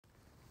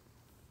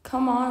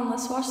Come on,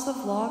 let's watch the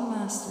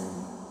Vlogmaster.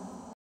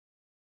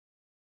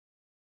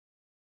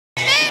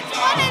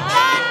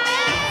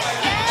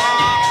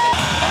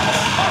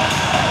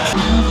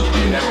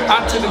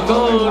 Hot to the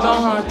gold,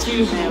 on hot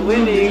too. Man,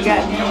 Whitney, you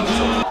got me.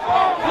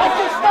 What's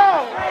this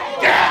smoke?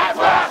 Yeah,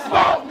 that's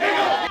smoke,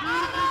 nigga.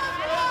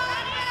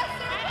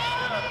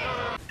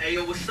 Hey,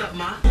 yo, what's up,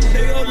 man?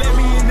 They gon' let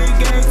me in the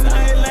game, so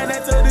I ain't lying, I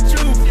told the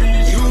truth.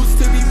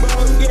 Used to be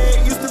broke,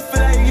 yeah, used to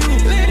feel like you.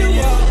 Let it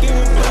walk in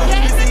with broke.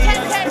 Yeah, it's a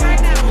 10K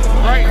right now.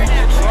 Right now.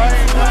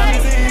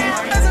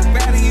 As I'm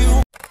proud of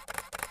you.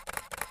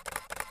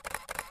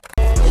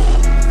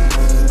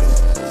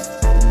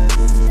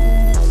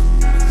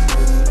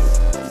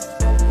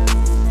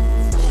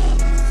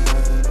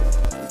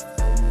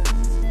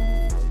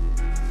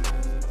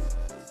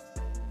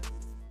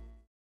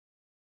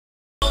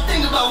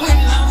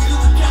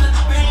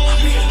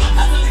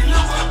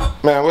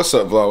 Man, what's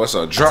up, vlog? What's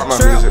up? Drop my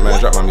music, man.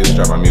 Drop my music,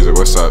 drop my music.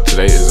 What's up?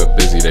 Today is a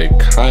busy day,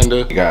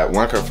 kinda. We got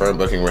one confirmed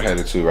booking we're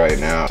headed to right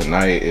now.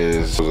 Tonight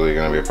is supposedly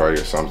gonna be a party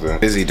or something.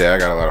 Busy day. I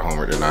got a lot of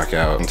homework to knock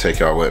out and take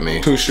y'all with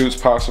me. 2 shoots,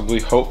 possibly,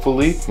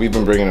 hopefully. We've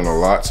been bringing in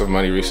lots of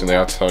money recently.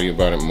 I'll tell you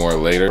about it more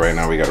later. Right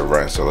now, we gotta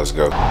run, so let's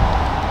go. All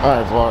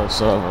right, vlog.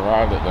 So I've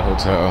arrived at the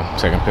hotel,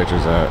 taking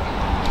pictures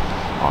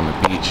on the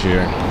beach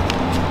here.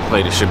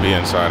 Lady should be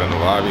inside in the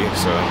lobby,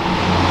 so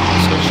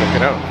let's go check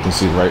it out. You can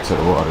see right to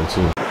the water,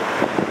 too.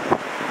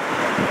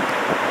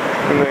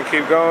 And then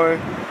keep going,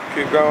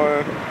 keep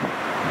going.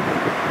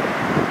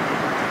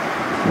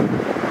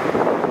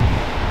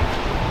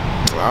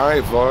 All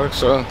right, vlog,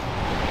 so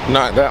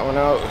knock that one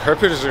out. Her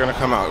pictures are gonna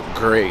come out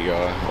great,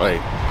 y'all.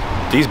 Like,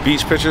 these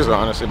beach pictures are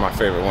honestly my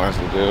favorite ones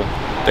to do.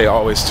 They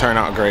always turn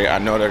out great. I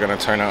know they're gonna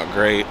turn out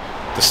great.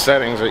 The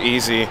settings are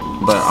easy,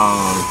 but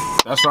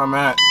that's where I'm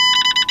at.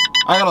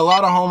 I got a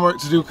lot of homework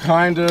to do,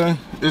 kinda.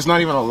 It's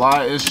not even a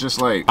lot, it's just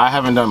like, I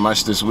haven't done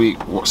much this week,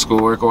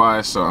 schoolwork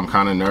wise, so I'm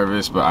kinda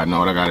nervous, but I know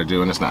what I gotta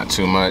do and it's not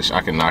too much.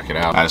 I can knock it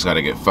out. I just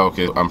gotta get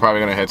focused. I'm probably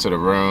gonna head to the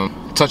room,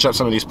 touch up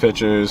some of these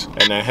pictures,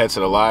 and then head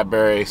to the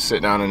library,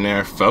 sit down in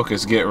there,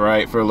 focus, get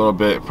right for a little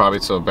bit, probably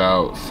till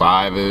about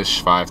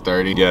 5-ish,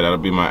 5:30. Yeah, that'll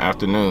be my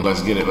afternoon.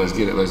 Let's get it, let's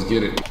get it, let's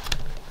get it.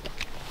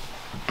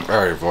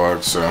 Alright,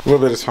 vlog, so a little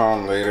bit of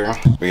time later.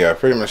 But yeah,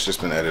 pretty much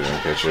just been editing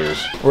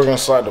pictures. We're gonna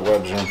slide the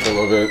web dream for a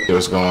little bit, get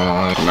what's going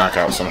on, knock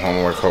out some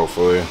homework,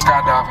 hopefully.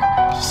 Skydiving.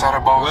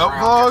 Well,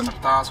 vlog,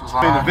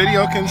 the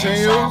video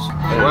continues.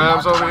 The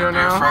web's over here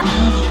now.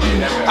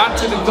 Hot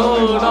to the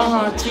gold, on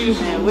hot too.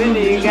 Man,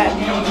 Whitney, you got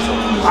me.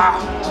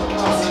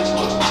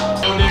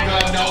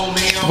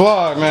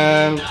 Vlog,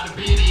 man.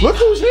 Look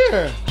who's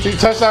here. He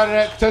touched out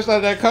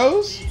of that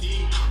coast?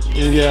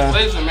 Yeah.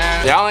 Listen,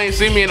 man, y'all ain't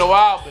seen me in a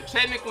while, but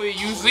technically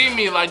you see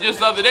me like just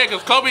the other day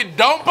because Kobe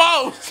don't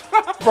post.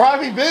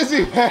 Probably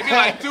busy. It'd be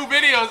like 2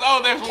 videos.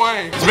 Oh, there's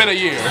Wayne. It's been a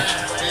year.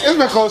 It's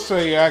been close to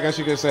a year, I guess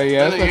you could say.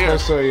 Yeah, it's been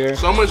close to a year.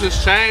 So much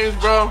has changed,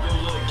 bro.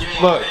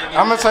 Look,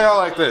 I'm gonna tell y'all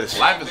like this.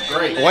 Life is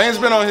great. Wayne's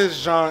been on his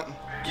jaunt.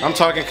 I'm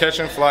talking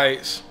catching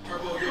flights.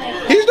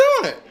 He's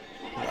doing it.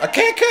 I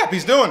can't cap,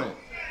 he's doing it.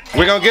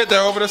 We're gonna get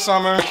there over the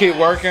summer. Keep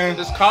working.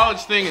 This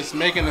college thing is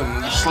making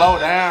him slow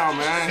down,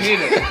 man.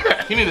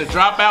 He need to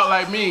drop out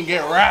like me and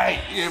get right.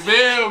 You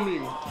feel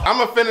me? I'm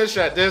gonna finish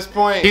at this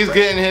point. He's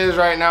getting his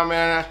right now,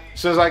 man. As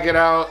soon as I get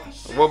out,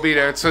 we'll be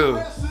there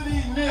too.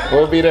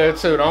 We'll be there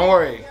too, don't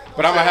worry.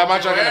 But I'm gonna have my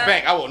junk in the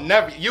bank. I will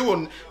never,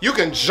 you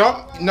can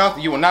jump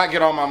nothing, you will not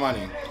get all my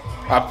money.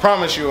 I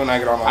promise you will not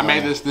get all my money.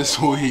 I made this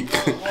week.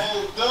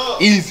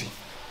 Easy.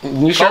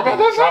 You sure about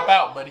that, son? Drop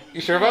out, buddy. You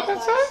sure about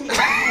that, son?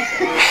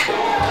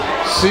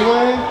 See,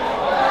 Wayne?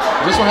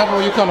 This what happen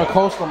when you come to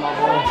Coastal, my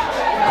boy.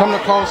 Come to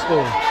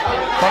Coastal.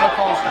 Come to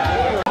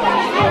Coastal.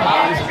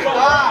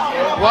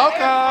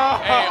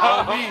 Welcome. Hey,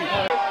 OB.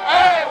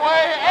 Hey,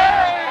 Wayne.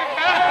 Hey.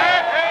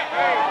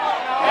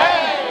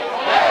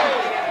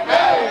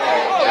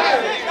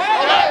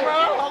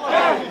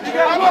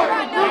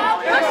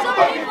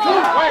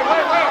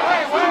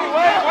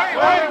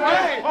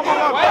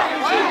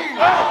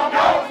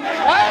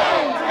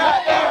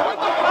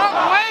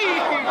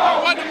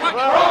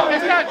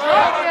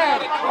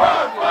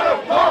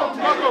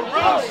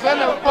 Send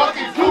a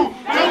fucking coup.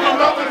 Give them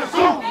up in the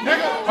soup,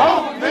 nigga.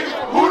 Oh, nigga,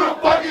 who the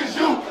fuck is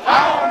you? I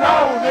don't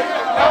know, nigga.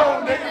 No,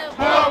 nigga.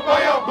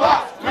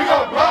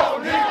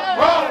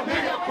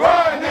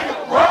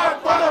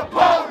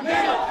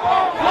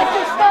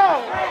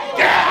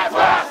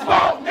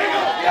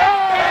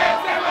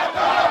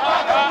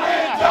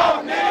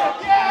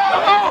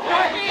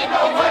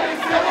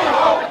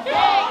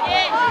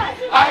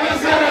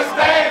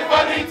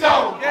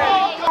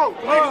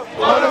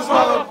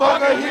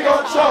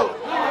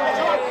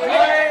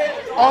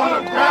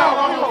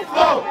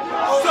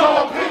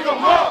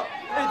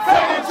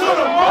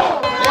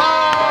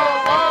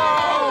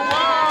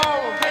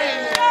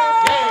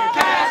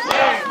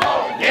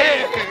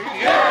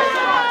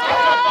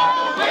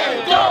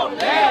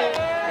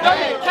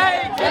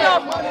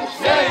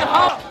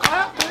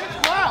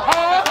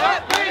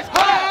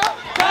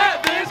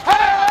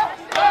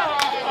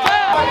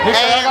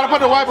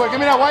 white boy.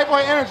 Give me that white boy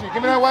energy.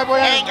 Give me that white boy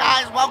energy. Hey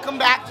guys, welcome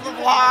back to the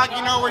vlog.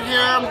 You know we're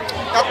here.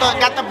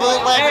 Got the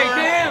bootlegger.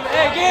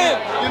 Hey, Gim.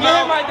 You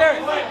know right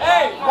there.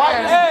 Hey,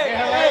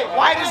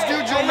 Why does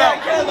Dude milk?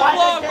 Get in the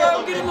vlog,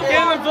 bro. Get in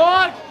the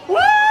vlog. Woo!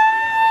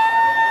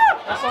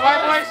 That's a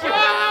white boy shit.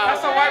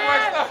 That's a white boy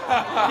stuff.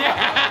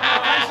 Yeah.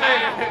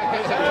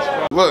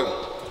 Look,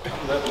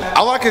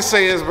 all I can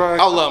say is, bro,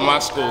 I love my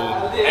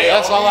school.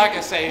 That's all I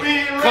can say.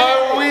 We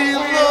love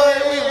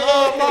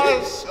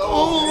my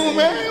school,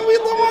 man. We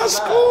love my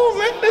school,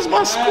 man. This is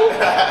my school.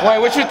 Wait,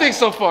 what you think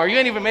so far? You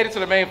ain't even made it to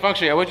the main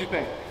function yet. What you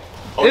think?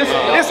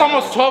 It's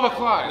almost 12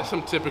 o'clock. That's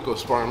some typical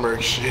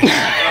Spartanburg shit.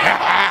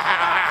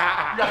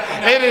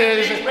 It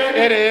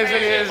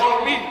is.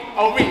 On me.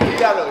 He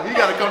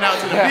gotta go down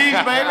to the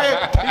beach,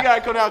 baby. He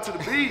gotta go down to the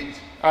beach.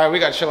 All right, we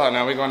gotta chill out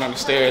now. We're going down the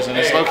stairs, and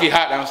it's low-key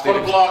hot downstairs.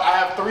 For the vlog, I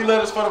have 3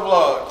 letters for the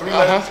vlog. 3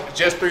 letters,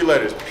 just 3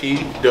 letters.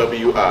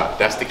 PWI.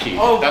 That's the key.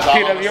 Oh, that's all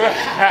I'm PWI.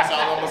 That's all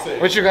I'm gonna say.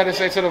 What you gotta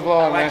say to the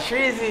vlog, man?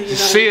 You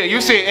see it.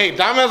 You see it. Hey,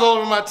 diamonds all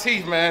over my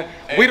teeth, man.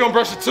 Hey. We don't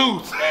brush the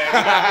tooth.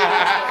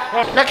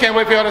 I can't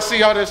wait for y'all to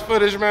see all this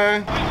footage,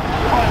 man.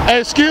 Hey,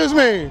 excuse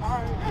me.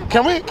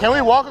 Can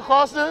we walk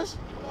across this?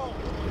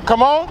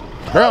 Come on.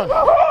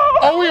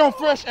 Oh, we on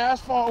fresh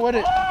asphalt with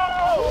it.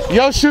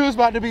 Your shoes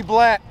about to be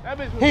black.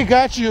 He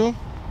got you.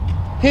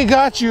 He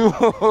got you.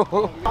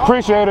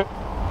 Appreciate it.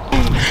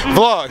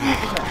 Vlog.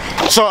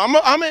 So I'm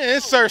gonna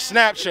insert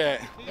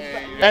Snapchat,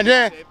 and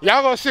then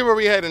y'all gonna see where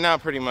we heading now,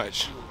 pretty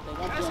much.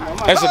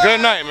 It's a good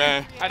night,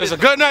 man. It's a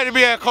good night to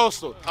be at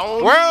Coastal.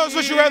 Where else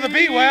would you rather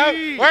be, Well?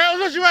 Where else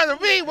would you rather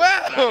be,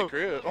 Well?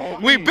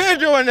 We've been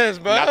doing this,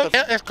 bro.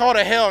 It's called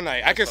a Hell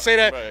Night. I can say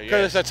that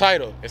because it's a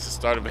title. It's the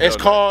start of a Hell It's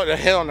called a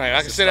Hell Night.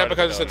 I can say that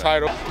because it's a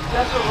title.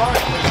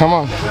 Come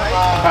on.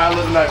 How you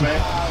looking like,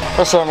 man?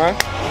 What's up, man?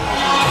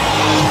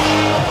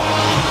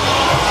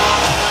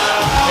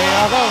 Here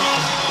y'all go.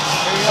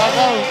 Here y'all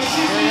go.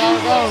 Here y'all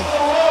go.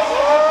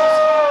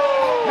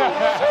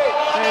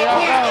 Here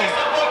y'all go.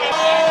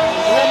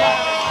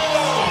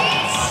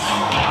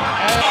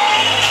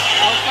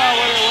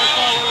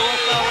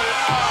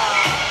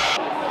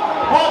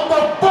 What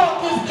the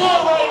fuck is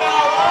good right now,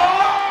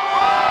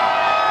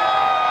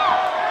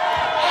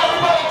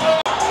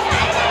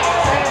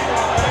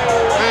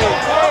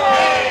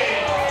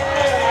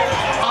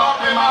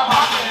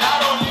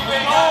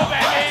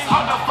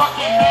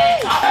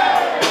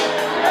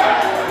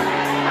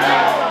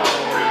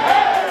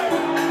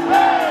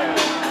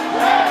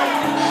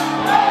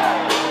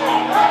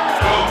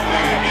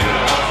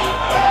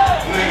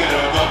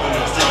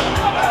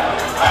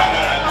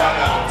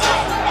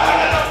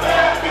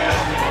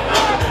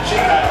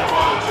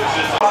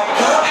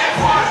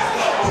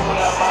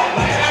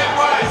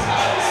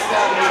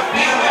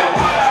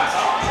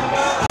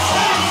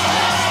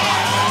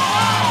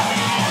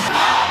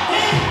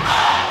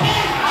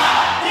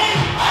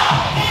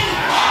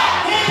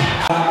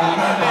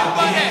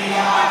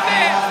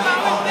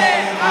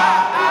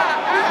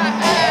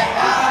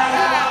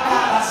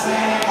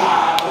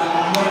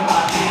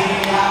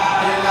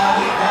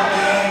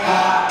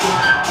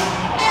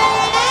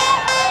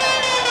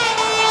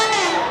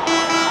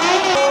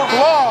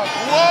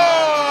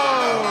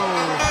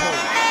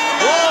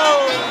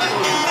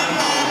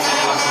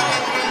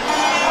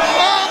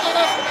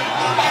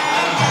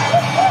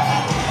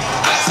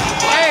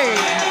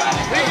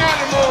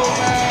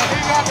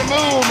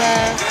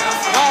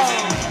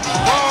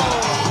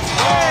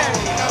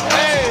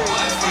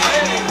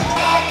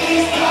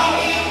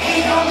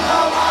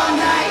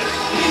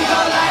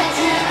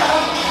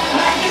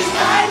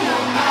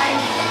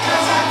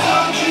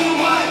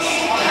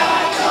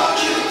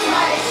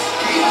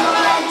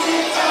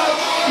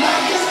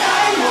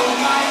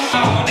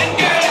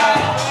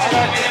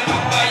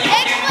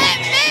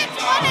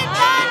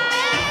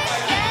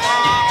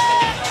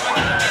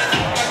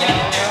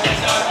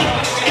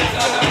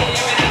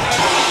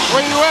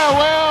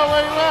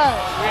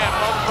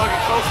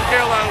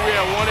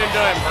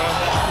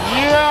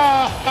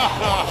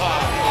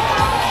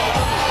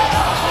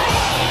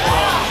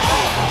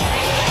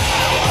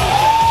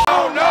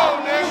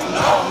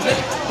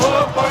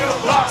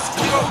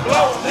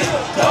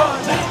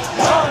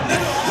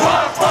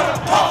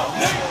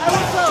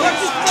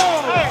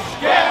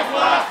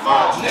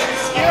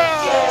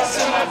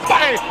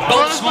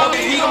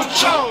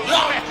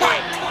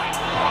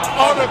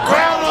 On the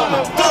ground, on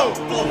the floor.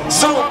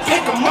 So I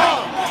pick 'em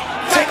up,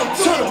 take 'em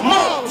to the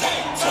mall.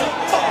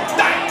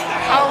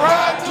 I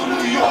ride to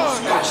New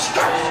York,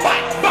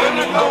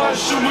 finna go and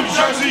shoot New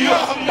Jersey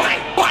up.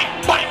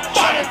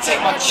 Tryna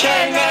take my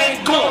chain, I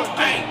ain't going.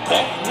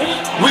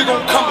 We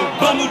gon' come and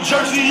blow New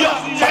Jersey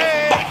up.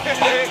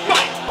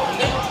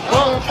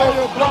 Rolling for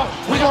your block,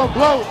 we gon'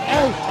 blow.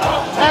 Hey,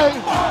 hey,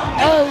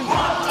 hey,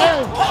 hey.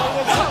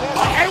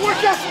 Hey,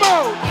 what's your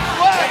smoke?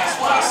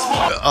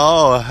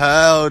 Oh,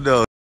 hell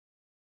no.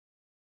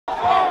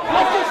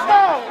 What's your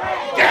smoke?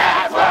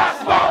 Gas, what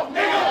smoke,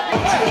 nigga.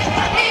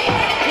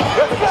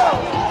 Let's go.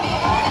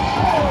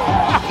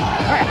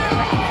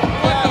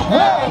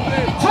 1,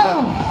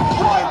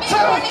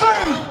 2,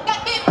 3.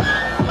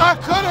 I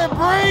couldn't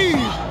breathe.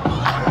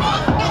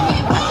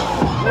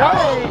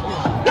 way.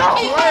 No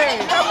way.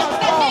 That was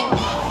wrong.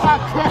 I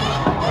can't.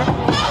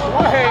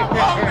 Wait.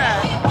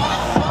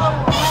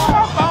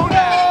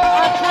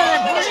 I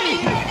can't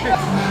breathe.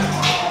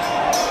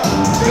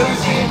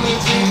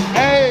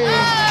 Hey.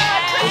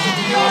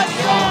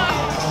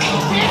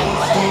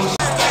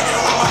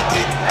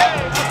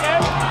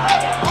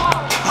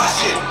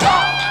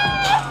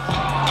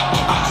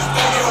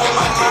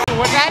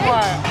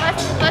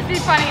 Let's be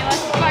funny.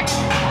 Let's kiss.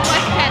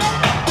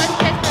 Let's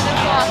kiss for this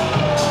vlog.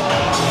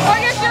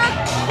 We're gonna do a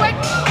quick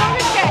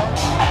kiss.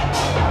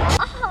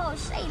 Oh,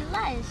 say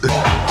less.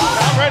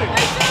 I'm ready.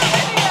 Let's do a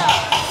video.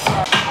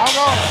 I'm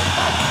going.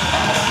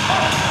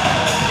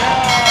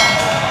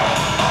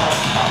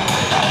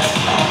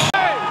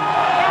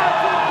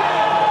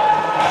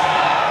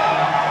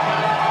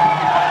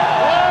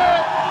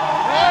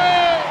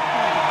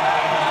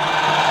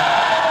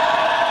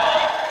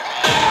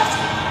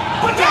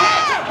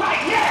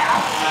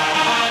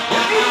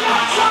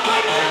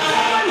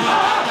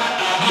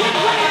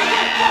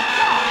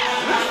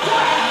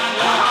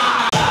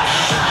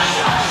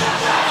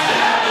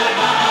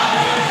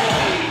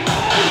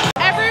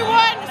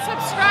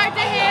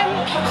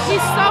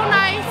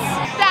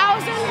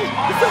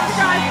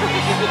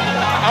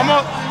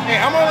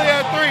 I'm only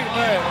at 3,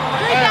 man.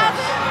 3,000?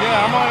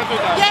 Yeah, I'm only at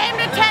 3,000. Get him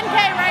to 10K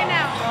right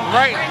now.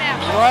 Right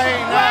now.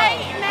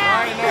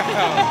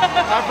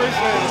 I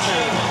appreciate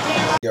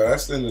it. Yo,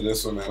 that's the end of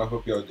this one, man. I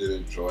hope y'all did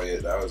enjoy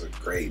it. That was a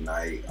great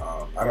night.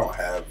 I don't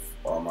have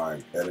all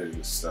my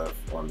editing stuff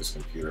on this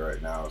computer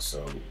right now,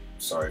 so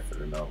sorry for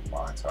the no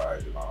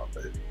montage and all,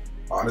 but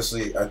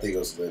honestly, I think it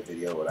was a good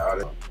video without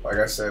it. Like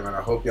I said, man,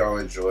 I hope y'all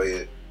enjoy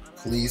it.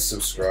 Please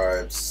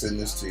subscribe. Send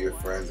this to your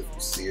friends if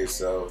you see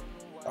yourself.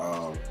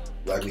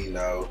 Let me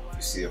know if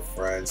you see a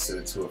friend, send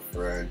it to a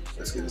friend.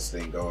 Let's get this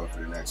thing going for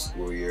the next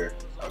school year.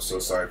 I'm so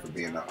sorry for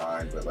being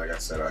behind, but like I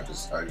said, I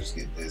just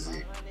get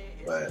busy.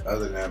 But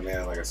other than that,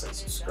 man, like I said,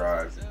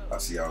 subscribe. I'll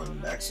see y'all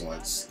in the next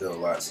one. Still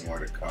lots more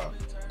to come.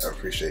 I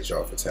appreciate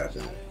y'all for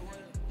tapping in.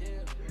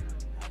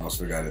 Almost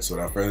forgot it. So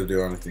without further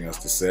ado, anything else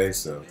to say,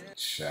 so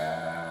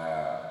ciao.